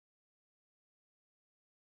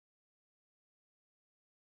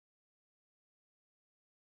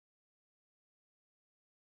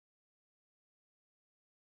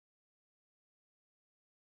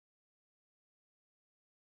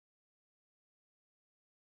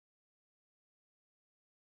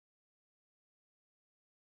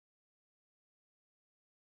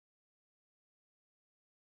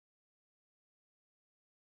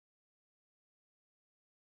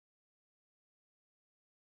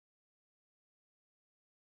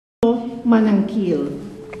MananQuil.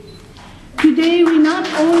 Today we not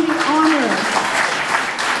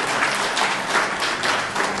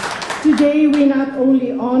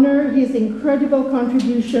only honor his incredible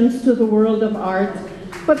contributions to the world of art,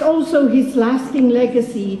 but also his lasting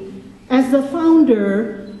legacy as the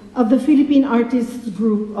founder of the Philippine Arts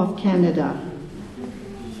Group of Canada.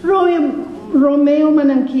 Romeo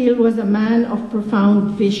MananQuil was a man of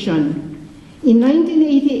profound vision. In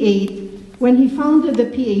 1988, when he founded the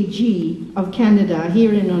PAG of Canada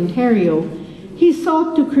here in Ontario, he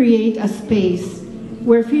sought to create a space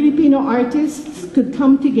where Filipino artists could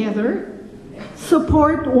come together,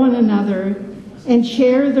 support one another, and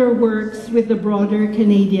share their works with the broader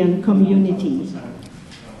Canadian community.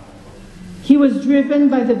 He was driven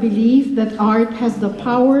by the belief that art has the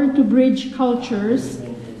power to bridge cultures,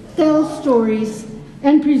 tell stories,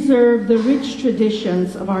 and preserve the rich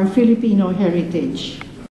traditions of our Filipino heritage.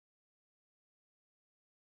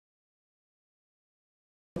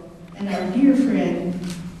 And our dear friend,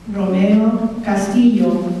 Romeo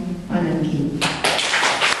Castillo MananQuil.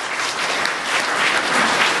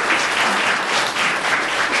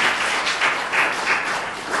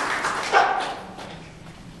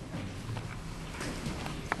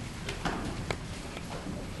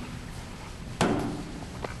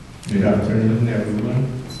 Good afternoon, everyone.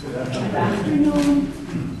 Good afternoon.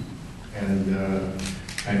 And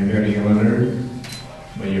I'm very honored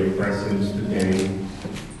by your presence today.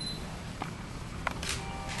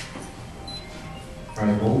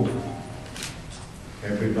 I hope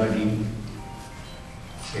everybody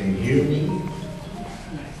can hear me,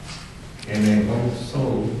 and I hope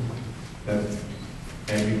so that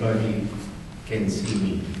everybody can see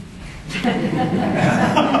me. You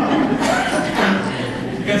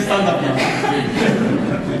can stand up now.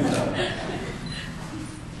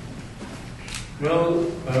 Well,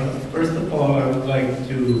 first of all, I would like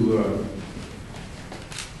to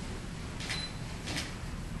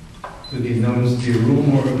denounce the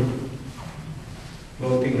rumor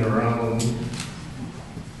floating around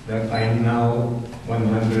that I am now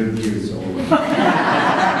 100 years old.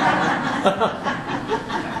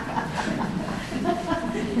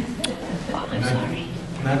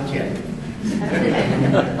 Not yet.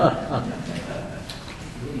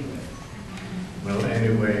 Well,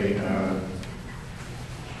 anyway,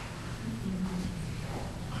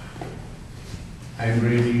 I'm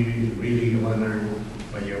really honored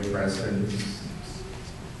by your presence.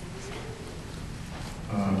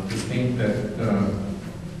 To think that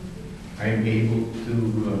I'm able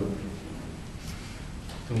to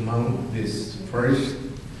mount this first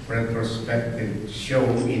retrospective show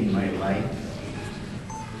in my life,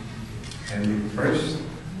 and the first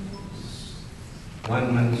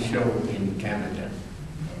one-man show in Canada.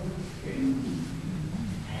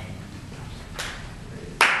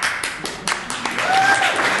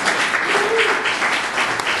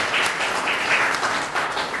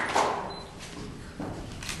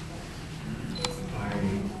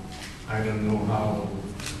 I don't know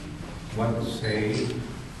what to say,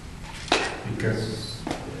 because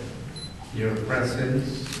your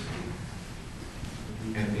presence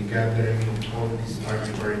and the gathering of all these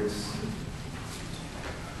artworks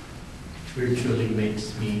virtually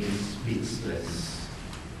makes me speechless.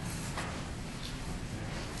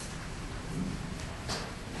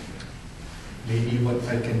 Maybe what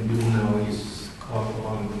I can do now is call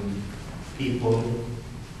on people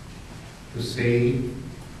to say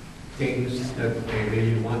things that I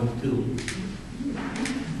really want to,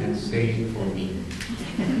 and say it for me.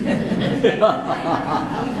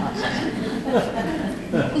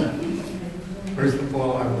 First of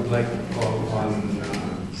all, I would like to call on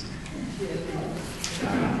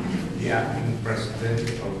the acting president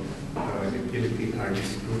of the Philippine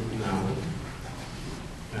Arts Group now,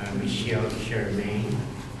 Michelle Chermaine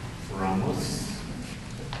Ramos,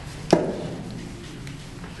 to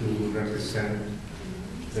represent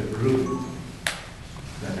the group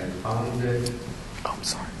that I founded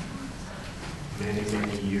many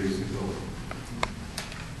years ago.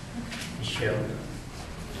 Michelle.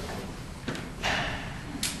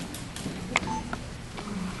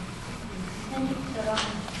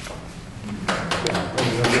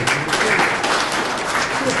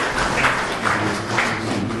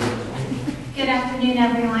 Good afternoon,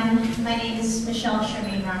 everyone. My name is Michelle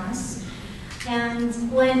Chermaine Ramos. And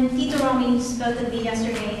when Tito Romi spoke with me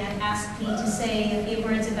yesterday and asked me to say a few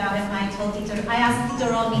words about him, I asked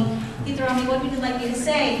Tito Romi, what would you like me to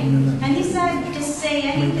say? And he said, just say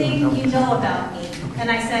anything you know about me. And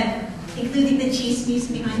I said, including the chismes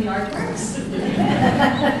behind the artworks.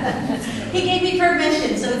 He gave me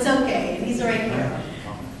permission, so it's okay. He's right here.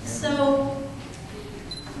 So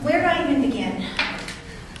where do I even begin?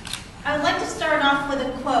 I would like to start off with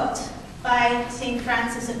a quote by St.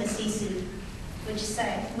 Francis of Assisi, which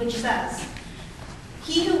says,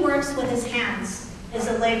 "He who works with his hands is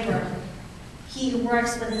a laborer. He who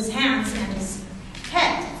works with his hands and his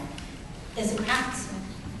head is a craftsman.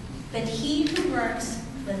 But he who works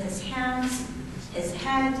with his hands, his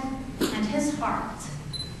head, and his heart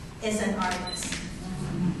is an artist."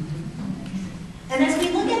 And as we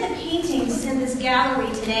look at the paintings in this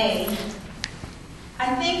gallery today,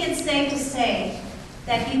 I think it's safe to say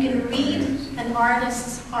that you can read an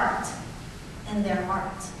artist's heart in their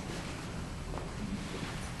art.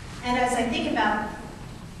 And as I think about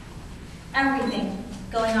everything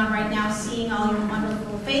going on right now, seeing all your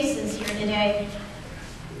wonderful faces here today,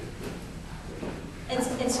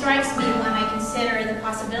 it strikes me when I consider the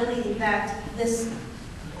possibility that this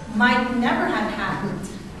might never have happened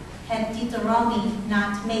had Tito Romi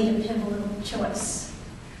not made a pivotal choice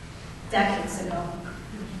decades ago.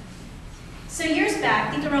 So years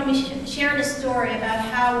back, Tito Romi shared a story about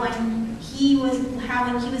how when he was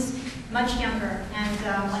much younger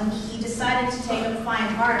and when he decided to take up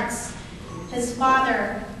fine arts, his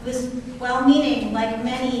father, who was well-meaning, like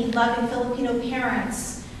many loving Filipino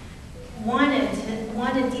parents, wanted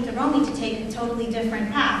Tito Romi to take a totally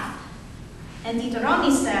different path. And Tito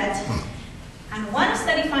Romi said, "I want to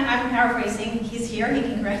study fine," I'm paraphrasing, he's here, he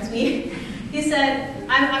can correct me. He said,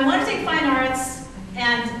 I want to take fine arts,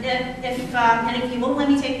 and if you won't let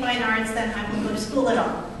me take fine arts, then I won't go to school at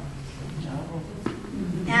all.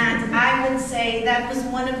 And I would say that was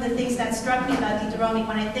one of the things that struck me about Tito Romi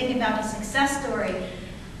when I think about his success story,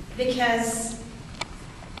 because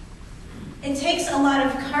it takes a lot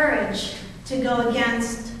of courage to go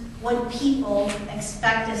against what people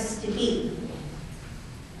expect us to be.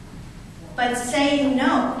 But saying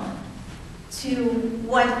no to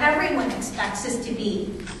what everyone expects us to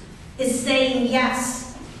be is saying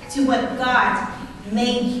yes to what God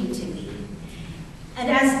made you to be. And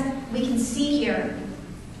as we can see here,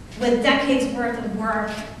 with decades worth of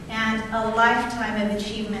work and a lifetime of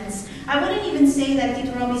achievements, I wouldn't even say that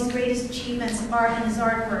Tito Romi's greatest achievements are in his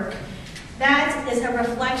artwork. That is a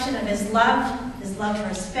reflection of his love for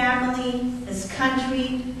his family, his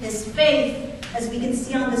country, his faith, as we can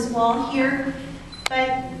see on this wall here.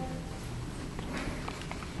 But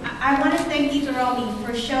I want to thank Tito Romi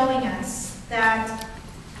for showing us that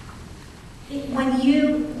when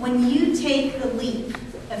you take the leap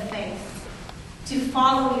of faith to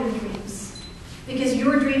follow your dreams, because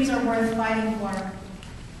your dreams are worth fighting for,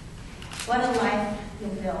 what a life you'll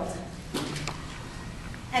build.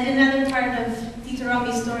 And another part of Tito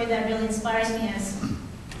Romi's story that really inspires me is,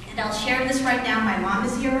 and I'll share this right now, my mom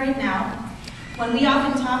is here right now. When we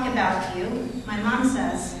often talk about you, my mom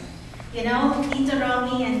says, you know, Tito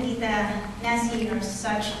Romi and Tita Nessie are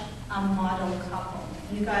such a model couple.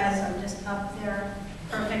 You guys are just up there,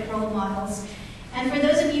 perfect role models. And for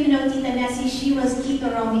those of you who know Tita Nessie, she was Tito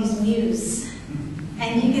Romi's muse.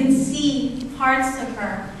 And you can see parts of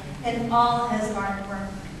her in all his artwork.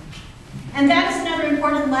 And that is another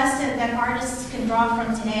important lesson that artists can draw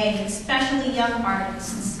from today, especially young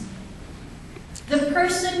artists. The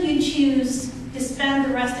person you choose to spend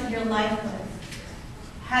the rest of your life with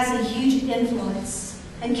has a huge influence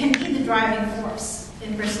and can be the driving force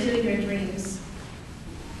in pursuing your dreams.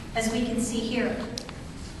 As we can see here,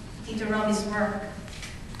 Tito Romi's work.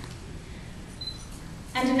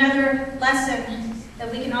 And another lesson that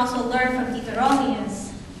we can also learn from Tito Romi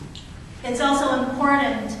is, it's also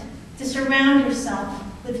important to surround yourself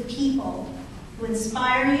with people who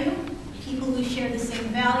inspire you, people who share the same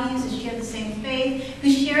values, who share the same faith, who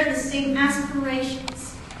share the same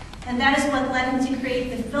aspirations. And that is what led him to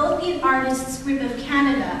create the Philippine Arts Group of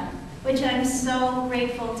Canada, which I'm so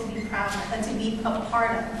grateful to be proud of, to be a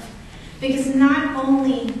part of. Because not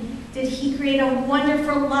only did he create a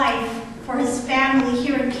wonderful life for his family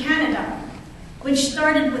here in Canada, which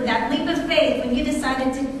started with that leap of faith when you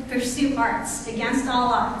decided to pursue arts against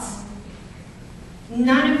all odds.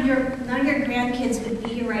 None of your grandkids would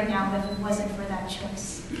be here right now if it wasn't for that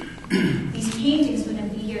choice. These paintings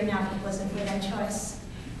wouldn't be here now if it wasn't for that choice.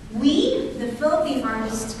 We, the Philippine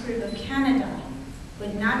Arts Group of Canada,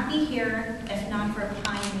 would not be here if not for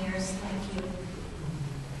pioneers like you.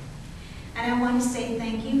 And I want to say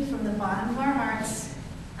thank you from the bottom of our hearts,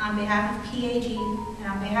 on behalf of PAG, and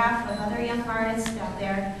on behalf of other young artists out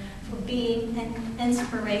there, for being an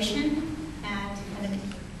inspiration and an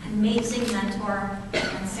amazing mentor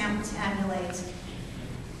and sample to emulate.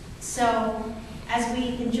 So, as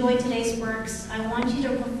we enjoy today's works, I want you to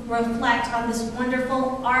reflect on this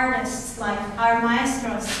wonderful artist's life, our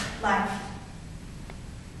maestro's life.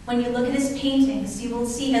 When you look at his paintings, you will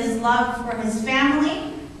see his love for his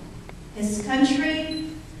family, his country,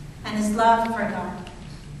 and his love for God.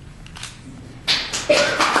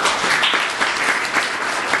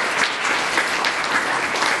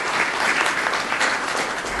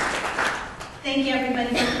 Thank you,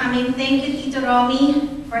 everybody, for coming. Thank you, Tito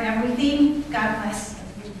Romi, for everything. God bless.